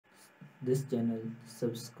this channel,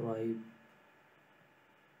 subscribe.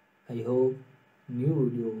 I hope new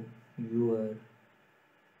video viewer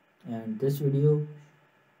and this video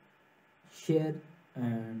share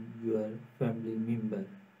and your family member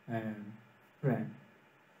and friend.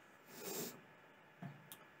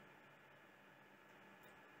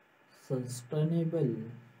 Sustainable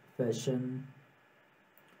fashion,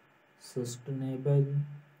 sustainable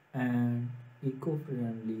and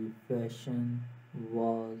eco-friendly fashion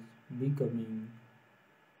was becoming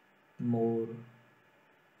more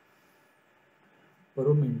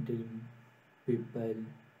prominent. People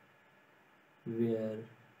were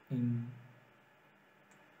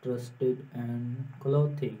interested in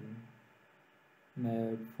clothing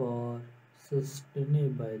made for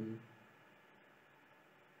sustainable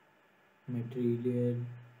material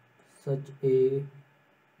such as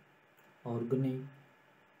organic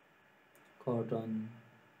cotton,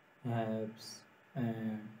 hemp,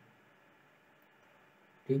 and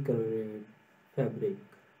decorated fabric.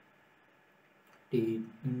 The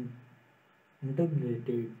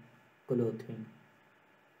integrated clothing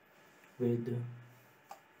with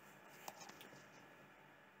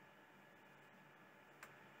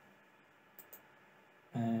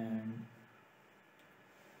an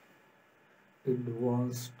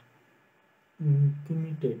advanced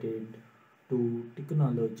committed to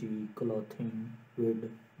technology clothing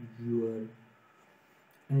with your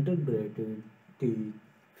integrated the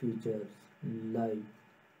features like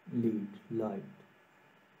lead light,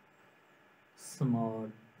 smart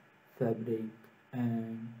fabric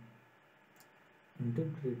and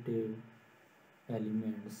integrated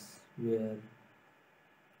elements were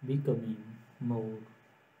becoming more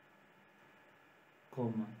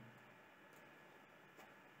common.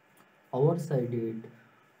 Our side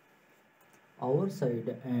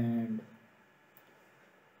and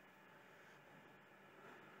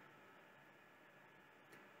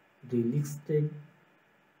realistic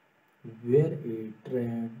wear a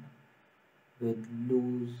trend with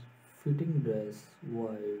loose fitting dress,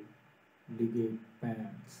 wide legged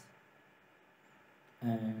pants,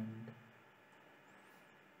 and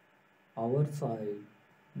oversized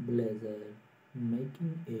blazer,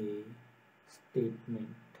 making a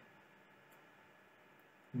statement.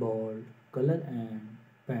 Bold color and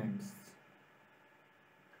pants,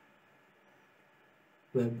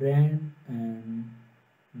 vibrant and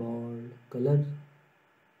bold color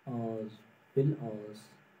as well as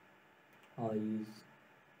eyes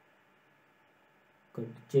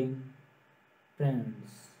catching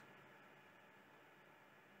trends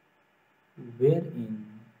wherein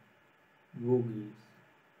Vogue's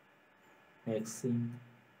mixing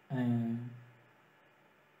and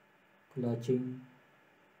clutching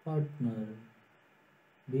partner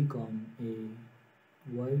become a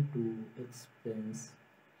way to express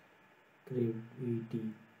creativity.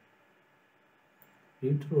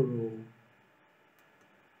 Retro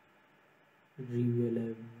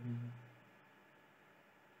reveal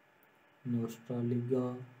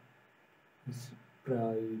nostalgia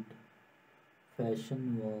inspired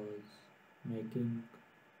fashion was making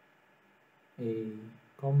a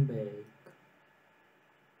comeback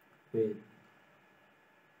with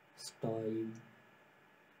style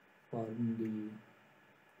from the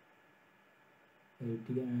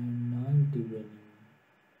 80 and 90 winning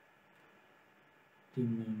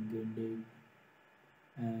demanded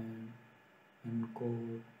and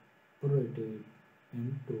incorporated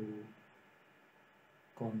into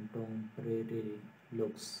contemporary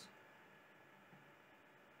looks.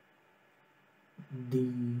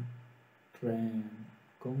 The trend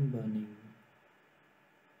combining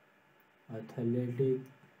athletic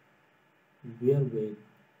wear with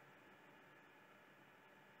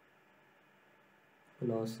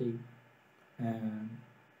classic and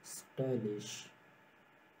stylish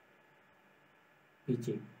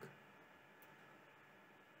pitching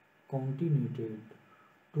continued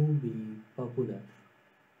to be popular.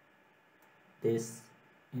 This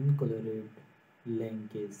included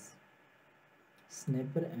leggings,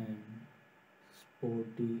 snapper and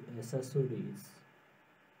sporty accessories,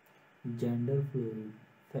 gender fluid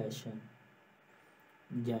fashion,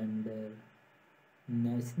 gender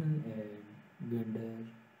national and gender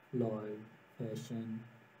fluid fashion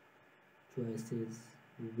choices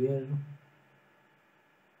were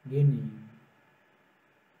gaining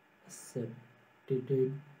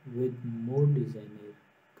accepted with more designer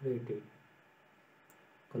created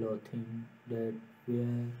clothing that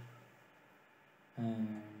were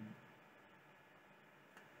and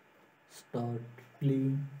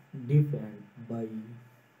starkly different by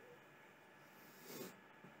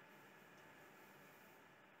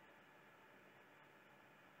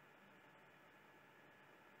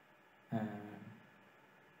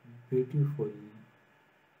beautiful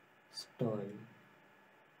style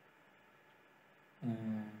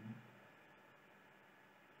and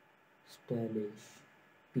stylish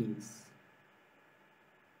piece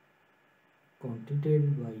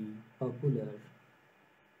contributed by popular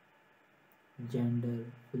gender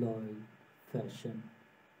fluid fashion.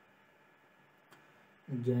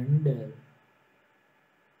 Gender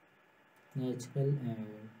natural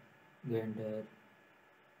and gender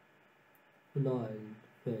fluid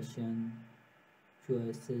fashion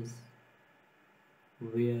choices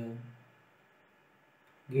were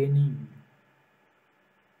gaining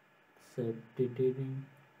substituting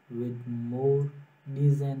with more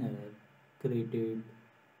designer created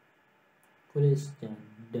collections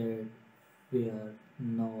that were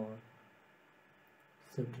not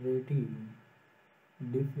strictly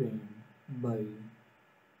defined by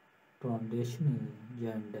traditional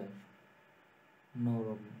gender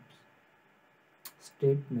norms.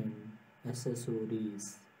 Statement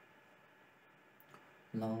accessories,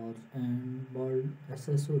 large and bold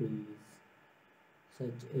accessories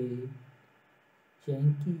such as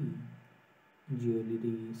chunky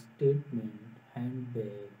jewelry, statement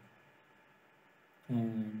handbag,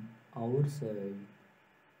 and oversized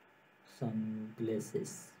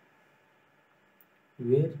sunglasses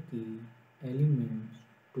were key elements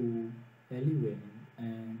to elevate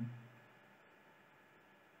and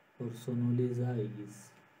personalize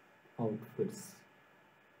outfits.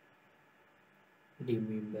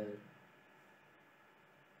 Remember,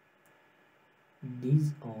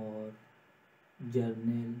 these are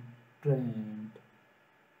journal trends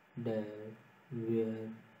that were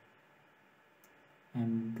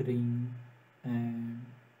empowering and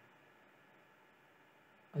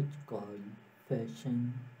Ajkai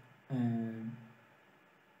fashion and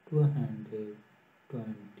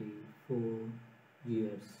 224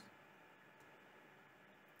 years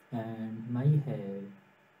and my hair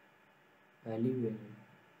elegant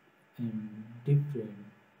in different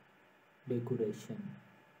decoration.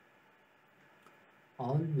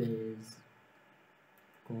 Always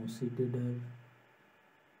consider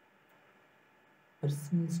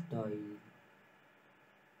personal style,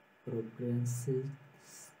 preferences,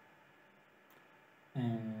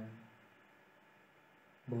 and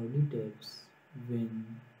body types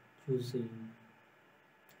when choosing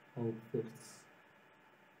outfits.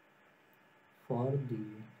 For the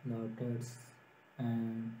latest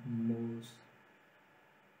and most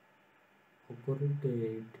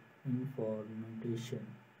accurate information,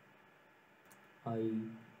 I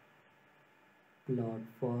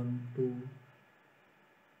platform to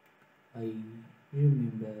I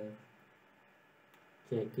remember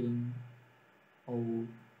checking out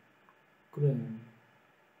current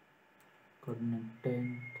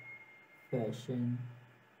content, fashion,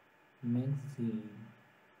 magazine,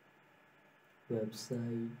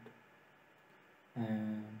 website,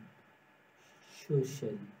 and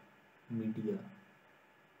social media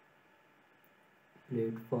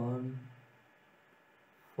platform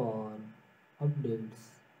for updates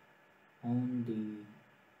on the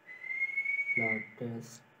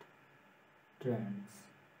latest trends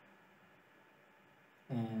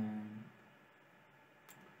and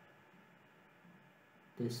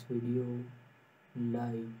this video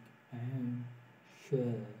like and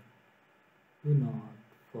share. Do not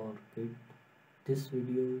forget this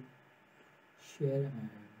video, share and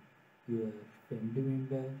your family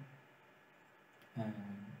member and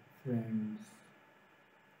friends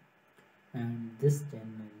and this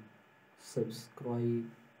channel subscribe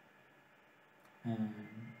and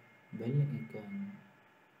bell icon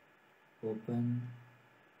open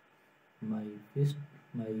my first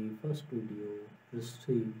my first video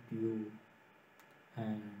received you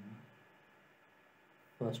and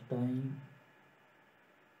first time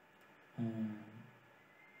and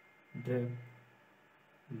drop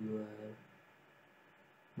your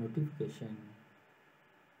notification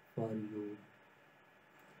for you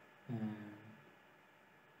and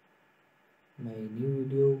my new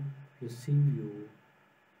video receive you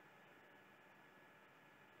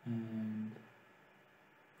and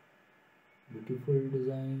beautiful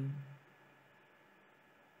design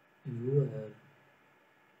you are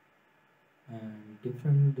and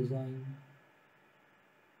different design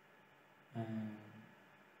and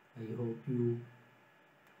I hope you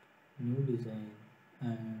new design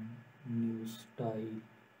and new style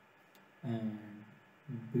and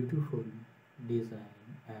beautiful design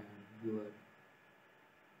and your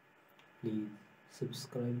please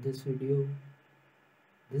subscribe this video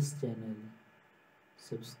this channel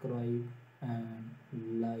subscribe and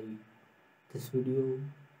like this video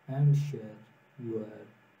and share your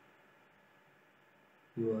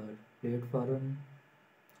your platform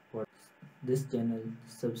for this channel.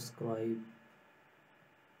 Subscribe.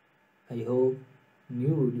 I hope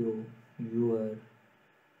new video viewer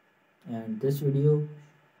and this video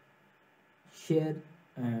share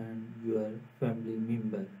and your family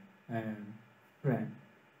member and friend.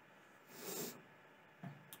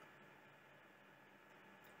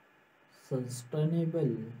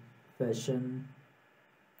 Sustainable fashion,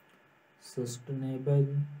 sustainable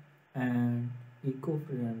and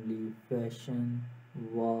eco-friendly fashion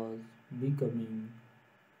was becoming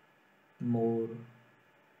more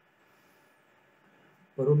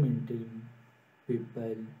prominent.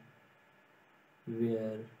 People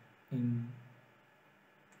were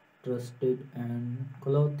interested in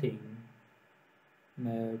clothing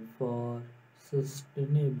made for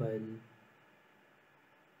sustainable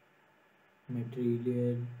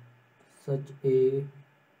material such as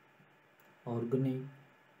organic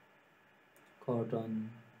cotton,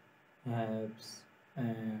 hemp,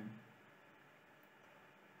 and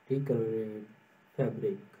decorated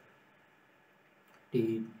fabric.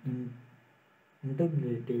 The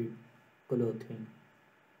integrated clothing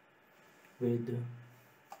with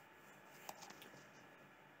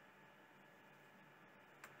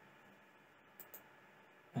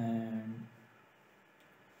an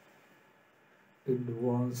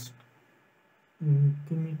advanced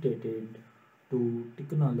committed to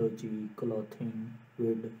technology clothing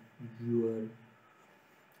with your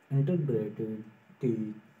integrated the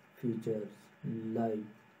features like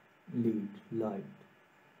lead light,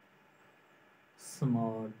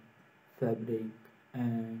 smart fabric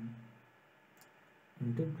and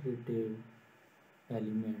integrated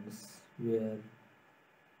elements were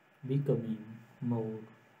becoming more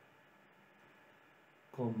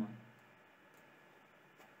common.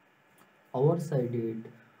 Our sided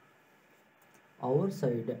our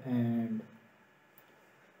side and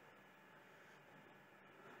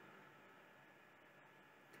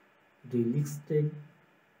realistic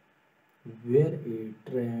wear a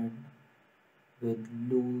trend with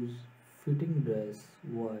loose fitting dress,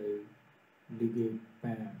 wide leg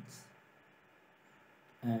pants,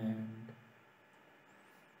 and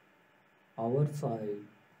oversized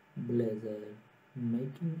blazer,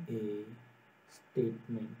 making a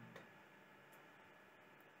statement.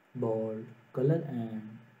 Bold color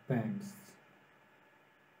and pants,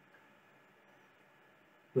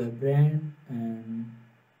 vibrant and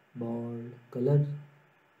bold color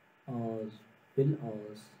as well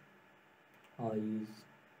as eyes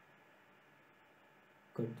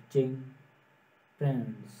catching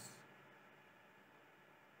trends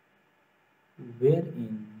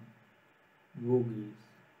wherein Vogues,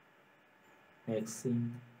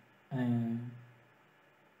 mixing and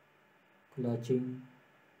clutching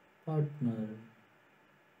partner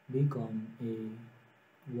become a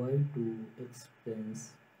way to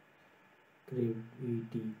express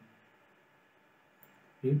creativity.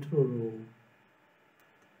 Retro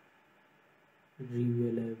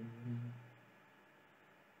reveal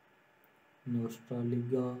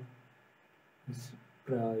nostalgia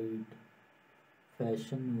pride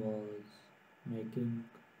fashion was making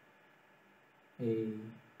a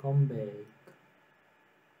comeback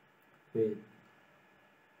with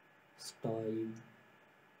style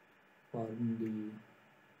from the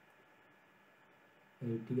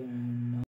 80s and